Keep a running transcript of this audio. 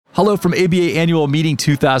Hello from ABA Annual Meeting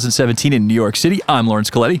 2017 in New York City. I'm Lawrence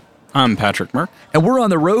Coletti. I'm Patrick Merck. And we're on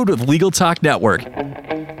the road with Legal Talk Network.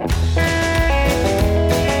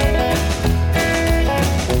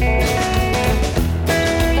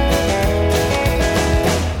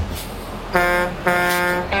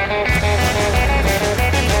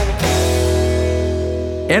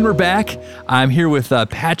 And we're back. I'm here with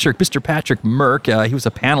Mr. Patrick Merck. He was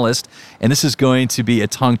a panelist, and this is going to be a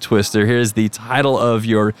tongue twister. Here's the title of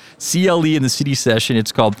your CLE in the City session.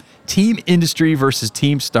 It's called Team Industry versus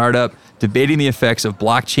Team Startup, Debating the Effects of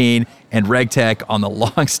Blockchain and RegTech on the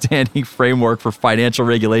Long-Standing Framework for Financial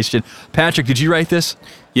Regulation. Patrick, did you write this?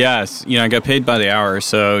 Yes. I got paid by the hour,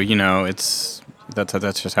 so,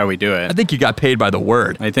 that's just how we do it. I think you got paid by the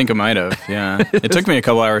word. I think I might have, yeah. It took me a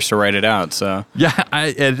couple hours to write it out, so. Yeah,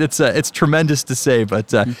 it's tremendous to say,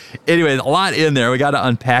 but anyway, a lot in there. We got to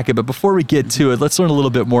unpack it, but before we get to it, let's learn a little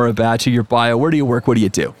bit more about you, your bio. Where do you work? What do you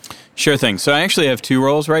do? Sure thing. So I actually have two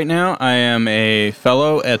roles right now. I am a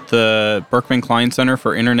fellow at the Berkman Klein Center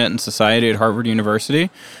for Internet and Society at Harvard University,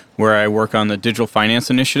 where I work on the Digital Finance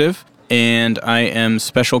Initiative, and I am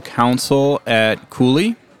special counsel at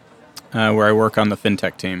Cooley, where I work on the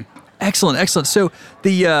fintech team. Excellent. So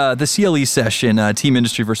the CLE session, Team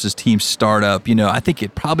Industry versus Team Startup, I think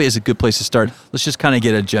it probably is a good place to start. Let's just kind of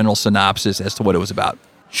get a general synopsis as to what it was about.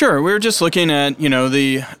 Sure. We were just looking at,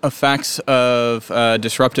 the effects of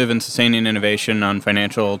disruptive and sustaining innovation on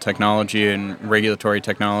financial technology and regulatory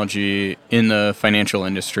technology in the financial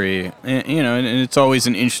industry. And it's always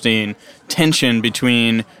an interesting tension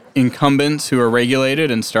between incumbents who are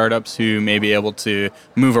regulated and startups who may be able to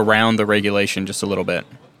move around the regulation just a little bit.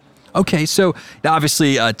 Okay, so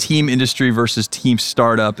obviously Team Industry versus Team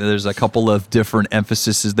Startup, there's a couple of different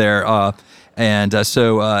emphases there.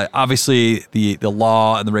 So obviously the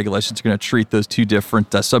law and the regulations are going to treat those two different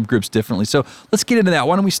subgroups differently. So let's get into that.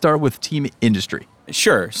 Why don't we start with Team Industry?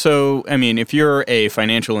 Sure. So, if you're a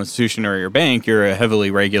financial institution or your bank, you're a heavily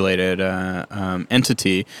regulated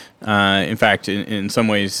entity. In fact, in some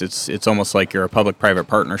ways, it's almost like you're a public-private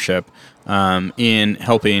partnership in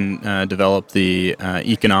helping develop the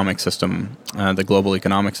economic system, the global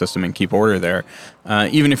economic system, and keep order there.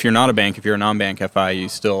 Even if you're not a bank, if you're a non-bank FI, you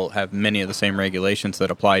still have many of the same regulations that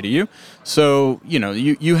apply to you. So,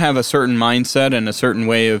 you have a certain mindset and a certain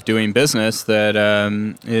way of doing business that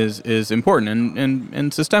is important and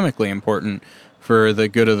systemically important for the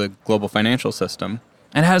good of the global financial system.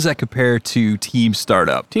 And how does that compare to Team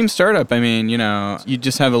Startup? Team Startup, you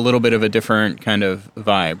just have a little bit of a different kind of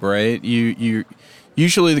vibe, right? You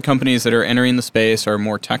usually the companies that are entering the space are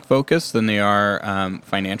more tech-focused than they are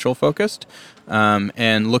financial-focused,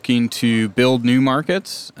 and looking to build new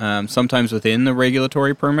markets, sometimes within the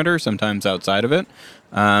regulatory perimeter, sometimes outside of it,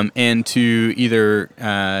 and to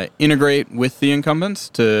either integrate with the incumbents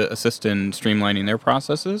to assist in streamlining their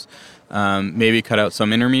processes, maybe cut out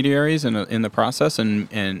some intermediaries in the process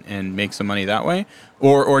and make some money that way,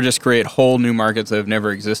 or just create whole new markets that have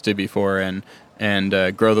never existed before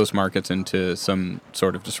and grow those markets into some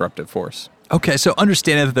sort of disruptive force. Okay, so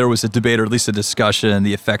understanding that there was a debate or at least a discussion,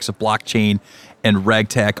 the effects of blockchain and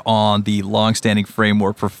RegTech on the long-standing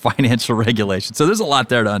framework for financial regulation. So there's a lot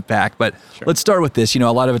there to unpack, but Sure. Let's start with this. A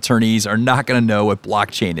lot of attorneys are not going to know what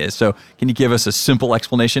blockchain is. So can you give us a simple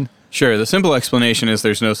explanation? Sure. The simple explanation is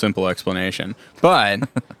there's no simple explanation, but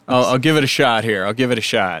I'll give it a shot here.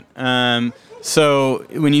 So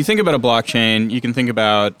when you think about a blockchain, you can think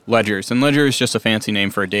about ledgers, and ledger is just a fancy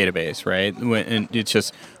name for a database, right? It's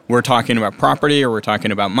just we're talking about property or we're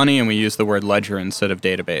talking about money, and we use the word ledger instead of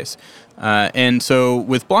database. And so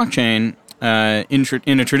with blockchain,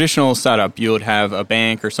 in a traditional setup, you would have a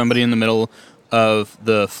bank or somebody in the middle of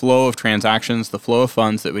the flow of transactions, the flow of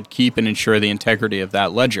funds that would keep and ensure the integrity of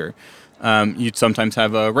that ledger. You'd sometimes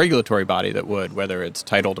have a regulatory body that would, whether it's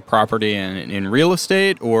title to property in real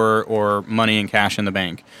estate or money and cash in the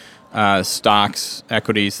bank, stocks,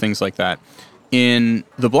 equities, things like that. In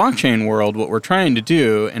the blockchain world, what we're trying to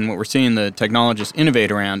do and what we're seeing the technologists innovate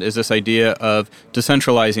around is this idea of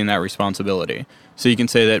decentralizing that responsibility. So you can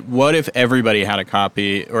say that what if everybody had a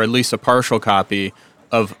copy or at least a partial copy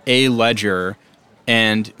of a ledger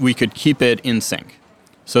and we could keep it in sync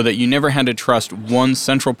so that you never had to trust one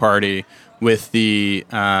central party with the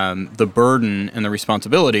burden and the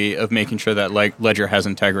responsibility of making sure that ledger has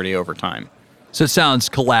integrity over time. So it sounds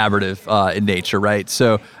collaborative in nature, right?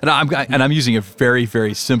 So, and I'm using a very,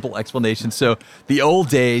 very simple explanation. So the old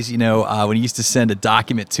days, when you used to send a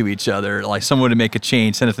document to each other, like someone would make a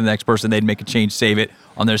change, send it to the next person, they'd make a change, save it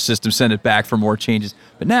on their system, send it back for more changes.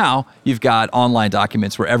 But now you've got online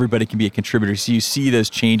documents where everybody can be a contributor, so you see those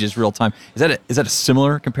changes real time. Is that a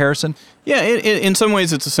similar comparison? Yeah, in some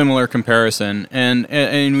ways it's a similar comparison, and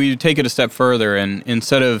we take it a step further. And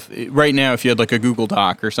instead of right now, if you had like a Google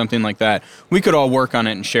Doc or something like that, we could all work on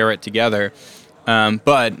it and share it together.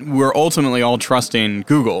 But we're ultimately all trusting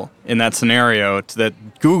Google in that scenario,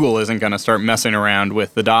 that Google isn't going to start messing around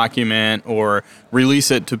with the document or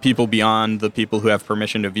release it to people beyond the people who have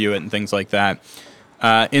permission to view it and things like that.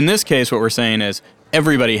 In this case, what we're saying is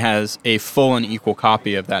everybody has a full and equal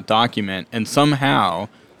copy of that document, and somehow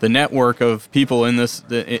the network of people in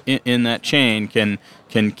that chain can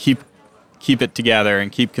keep it together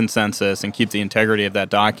and keep consensus and keep the integrity of that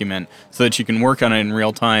document so that you can work on it in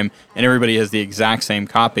real time and everybody has the exact same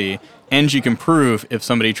copy, and you can prove if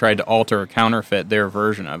somebody tried to alter or counterfeit their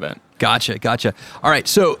version of it. Gotcha. All right,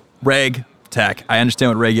 so reg tech, I understand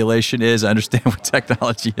what regulation is, I understand what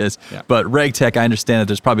technology is, but reg tech, I understand that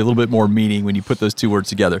there's probably a little bit more meaning when you put those two words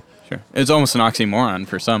together. Sure. It's almost an oxymoron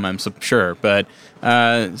for some, I'm sure, but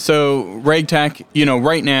so reg tech,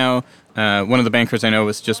 right now, one of the bankers I know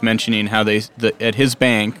was just mentioning how at his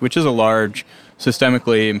bank, which is a large,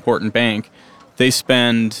 systemically important bank, they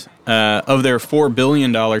spend, of their $4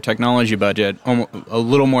 billion technology budget, a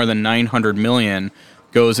little more than $900 million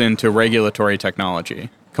goes into regulatory technology,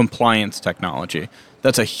 compliance technology.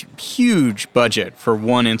 That's a huge budget for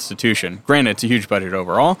one institution. Granted, it's a huge budget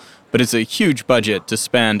overall, but it's a huge budget to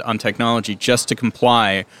spend on technology just to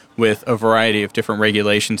comply with a variety of different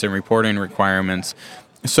regulations and reporting requirements.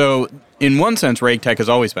 So in one sense, RegTech has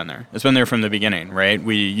always been there. It's been there from the beginning, right?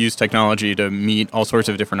 We use technology to meet all sorts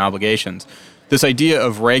of different obligations. This idea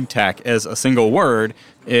of RegTech as a single word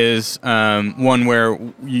is one where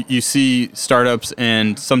you see startups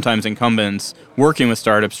and sometimes incumbents working with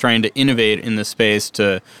startups trying to innovate in this space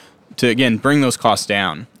to again, bring those costs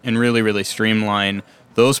down and really, really streamline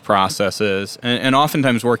those processes, and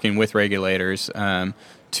oftentimes working with regulators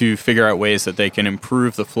to figure out ways that they can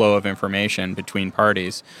improve the flow of information between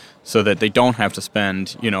parties so that they don't have to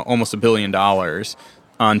spend, almost $1 billion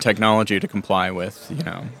on technology to comply with,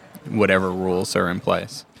 whatever rules are in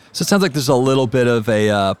place. So it sounds like there's a little bit of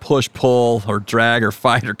a push-pull or drag or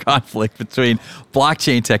fight or conflict between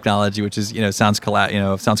blockchain technology, which is sounds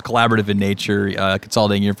collaborative in nature,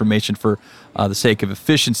 consolidating your information for the sake of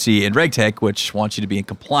efficiency, and RegTech, which wants you to be in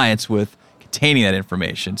compliance with containing that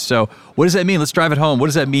information. So what does that mean? Let's drive it home. What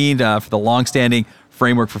does that mean for the longstanding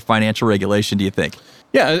framework for financial regulation, do you think?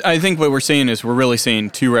 Yeah, I think what we're seeing is we're really seeing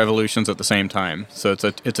two revolutions at the same time. So it's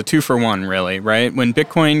a 2-for-1, really, right? When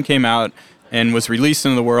Bitcoin came out and was released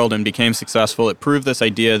into the world and became successful, it proved this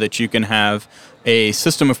idea that you can have a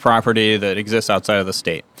system of property that exists outside of the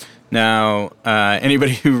state. Now,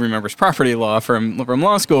 anybody who remembers property law from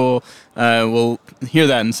law school will hear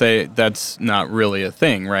that and say that's not really a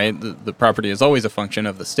thing, right? The property is always a function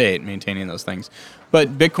of the state maintaining those things.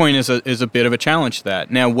 But Bitcoin is a bit of a challenge to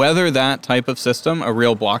that. Now, whether that type of system, a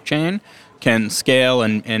real blockchain, can scale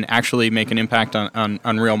and actually make an impact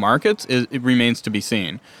on real markets, it remains to be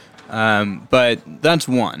seen. But that's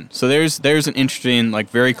one. So there's an interesting,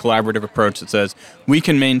 very collaborative approach that says we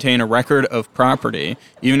can maintain a record of property,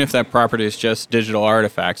 even if that property is just digital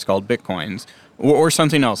artifacts called Bitcoins, or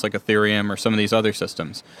something else like Ethereum or some of these other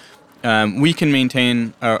systems. We can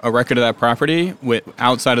maintain a record of that property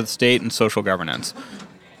outside of the state and social governance.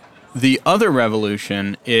 The other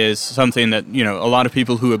revolution is something that, a lot of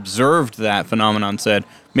people who observed that phenomenon said,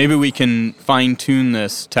 maybe we can fine-tune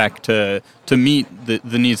this tech to meet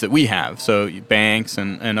the needs that we have. So banks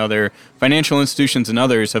and other financial institutions and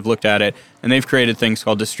others have looked at it, and they've created things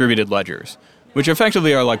called distributed ledgers, which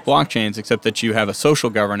effectively are like blockchains, except that you have a social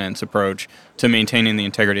governance approach to maintaining the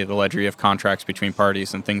integrity of the ledger. You have contracts between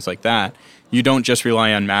parties and things like that. You don't just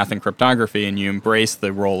rely on math and cryptography, and you embrace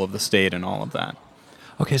the role of the state and all of that.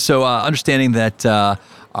 Okay, so understanding that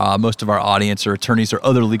most of our audience are attorneys or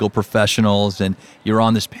other legal professionals, and you're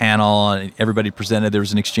on this panel, and everybody presented, there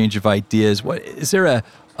was an exchange of ideas. Is there a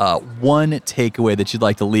one takeaway that you'd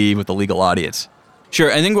like to leave with the legal audience?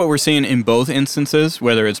 Sure. I think what we're seeing in both instances,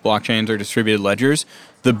 whether it's blockchains or distributed ledgers,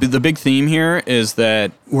 the big theme here is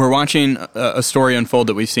that we're watching a story unfold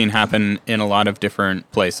that we've seen happen in a lot of different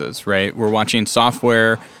places, right? We're watching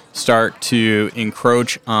software start to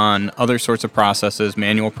encroach on other sorts of processes,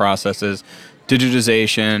 manual processes,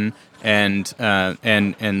 digitization, and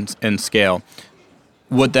scale.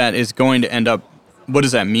 What that is going to end up What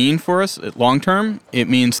does that mean for us long term? It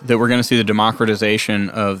means that we're going to see the democratization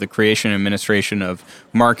of the creation and administration of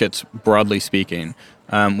markets, broadly speaking.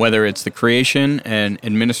 Whether it's the creation and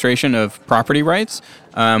administration of property rights,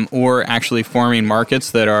 or actually forming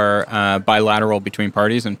markets that are bilateral between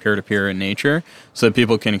parties and peer-to-peer in nature, so that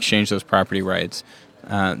people can exchange those property rights.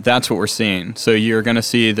 That's what we're seeing. So you're going to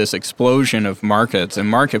see this explosion of markets and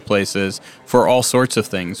marketplaces for all sorts of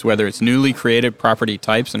things, whether it's newly created property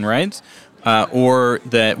types and rights, or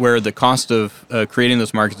that where the cost of creating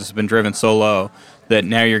those markets has been driven so low that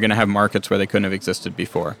now you're going to have markets where they couldn't have existed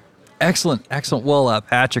before. Excellent. Well,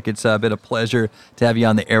 Patrick, it's been a pleasure to have you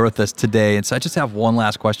on the air with us today. And so I just have one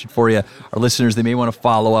last question for you. Our listeners, they may want to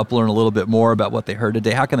follow up, learn a little bit more about what they heard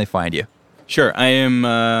today. How can they find you? Sure.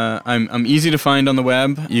 I'm easy to find on the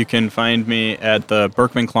web. You can find me at the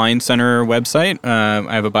Berkman Klein Center website.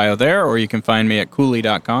 I have a bio there, or you can find me at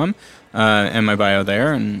Cooley.com. And my bio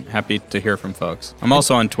there, and happy to hear from folks. I'm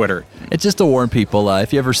also on Twitter. And just to warn people,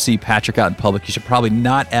 if you ever see Patrick out in public, you should probably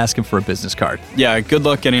not ask him for a business card. Yeah, good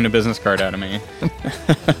luck getting a business card out of me.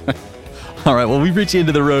 All right, well, we've reached the end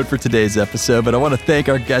of the road for today's episode, but I want to thank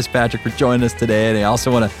our guest, Patrick, for joining us today, and I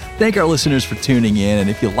also want to thank our listeners for tuning in. And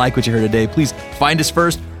if you like what you heard today, please find us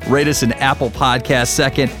first, rate us in Apple Podcasts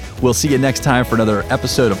second. We'll see you next time for another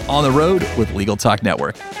episode of On the Road with Legal Talk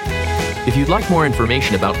Network. If you'd like more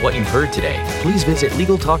information about what you've heard today, please visit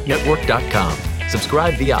LegalTalkNetwork.com.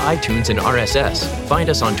 Subscribe via iTunes and RSS. Find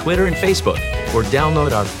us on Twitter and Facebook, or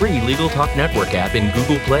download our free Legal Talk Network app in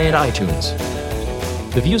Google Play and iTunes.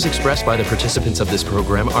 The views expressed by the participants of this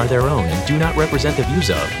program are their own and do not represent the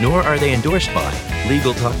views of, nor are they endorsed by,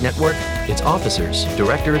 Legal Talk Network, its officers,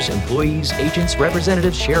 directors, employees, agents,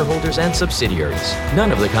 representatives, shareholders, and subsidiaries.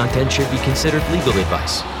 None of the content should be considered legal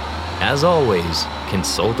advice. As always,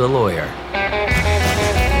 consult a lawyer.